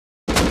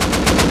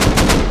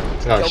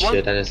Oh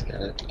shit, I just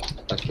got it.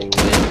 Fucking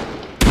man.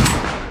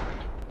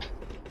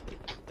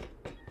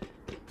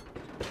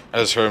 I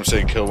just heard him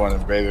say kill one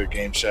in regular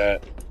game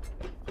chat.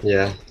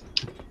 Yeah.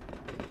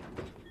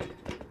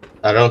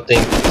 I don't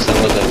think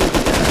some of them are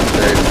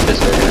very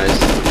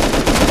disorganized.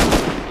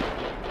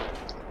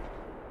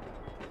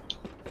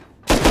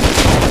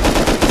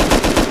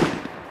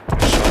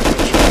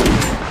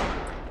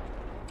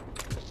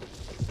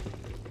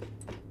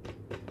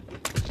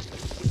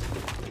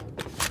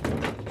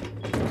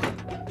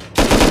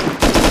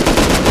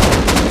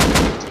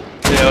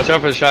 Yeah, watch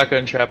out for the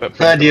shotgun trap at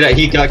front. Dude,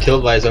 he got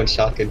killed by his own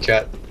shotgun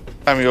trap.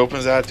 Time he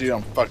opens that, dude,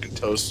 I'm fucking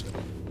toasted.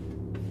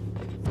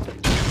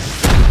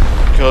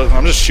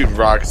 I'm just shooting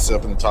rockets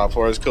up in the top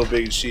floor. I just killed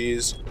Big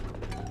Cheese.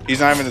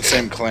 He's not even in the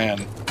same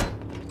clan.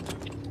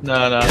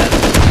 No.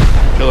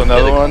 Kill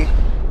another one.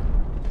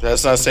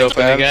 That's not the same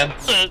clan. Again.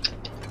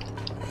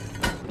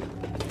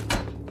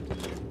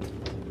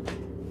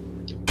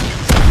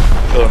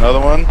 Kill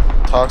another one.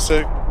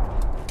 ToXiC.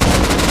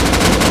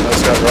 I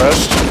just got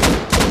rushed.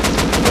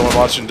 No one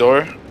watching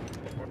door.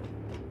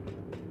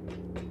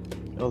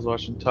 I was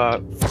watching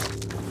top.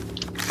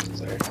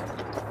 Sorry.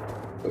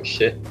 Oh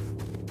shit.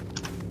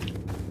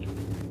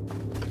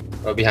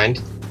 Oh, behind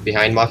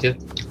Mafia.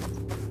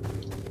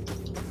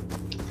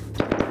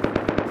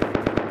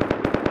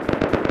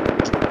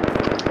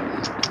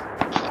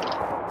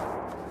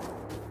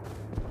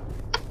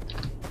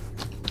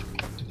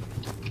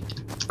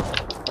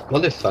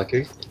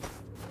 Motherfucker.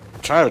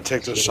 I'm trying to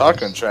take those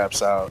shotgun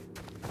traps out.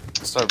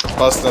 Start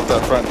busting up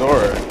that front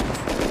door.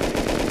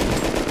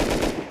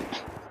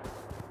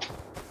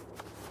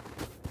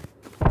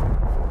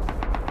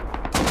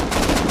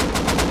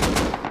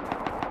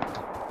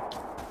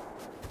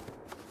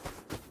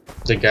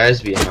 The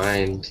guy's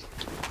behind.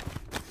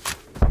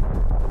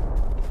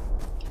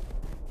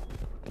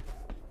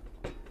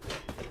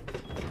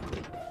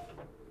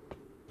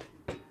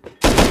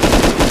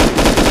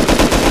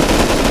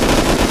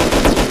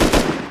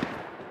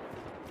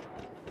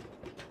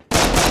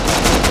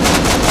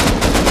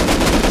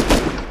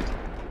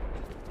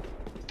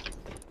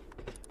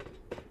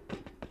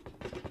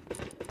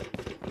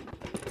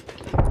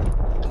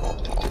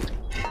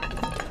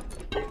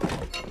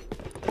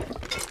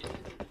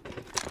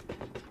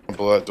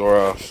 Blow that door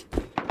off.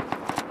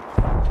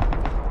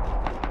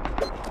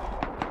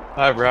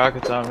 I have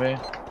rockets on me.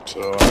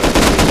 So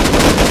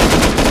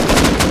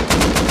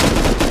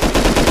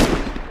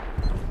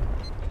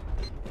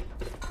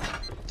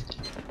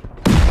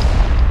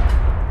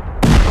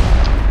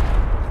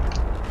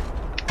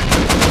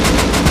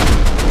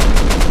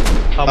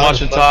I'm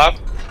watching top.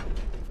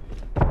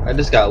 I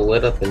just got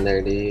lit up in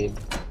there, dude.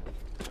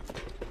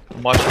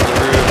 I'm watching the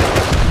roof.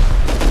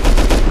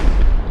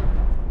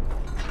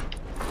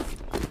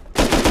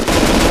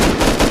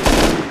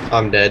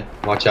 I'm dead.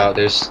 Watch out.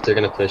 They're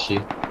gonna push you.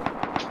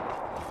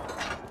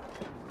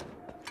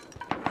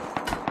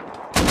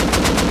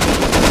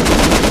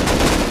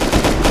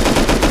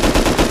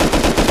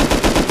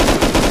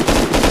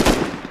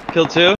 Kill two.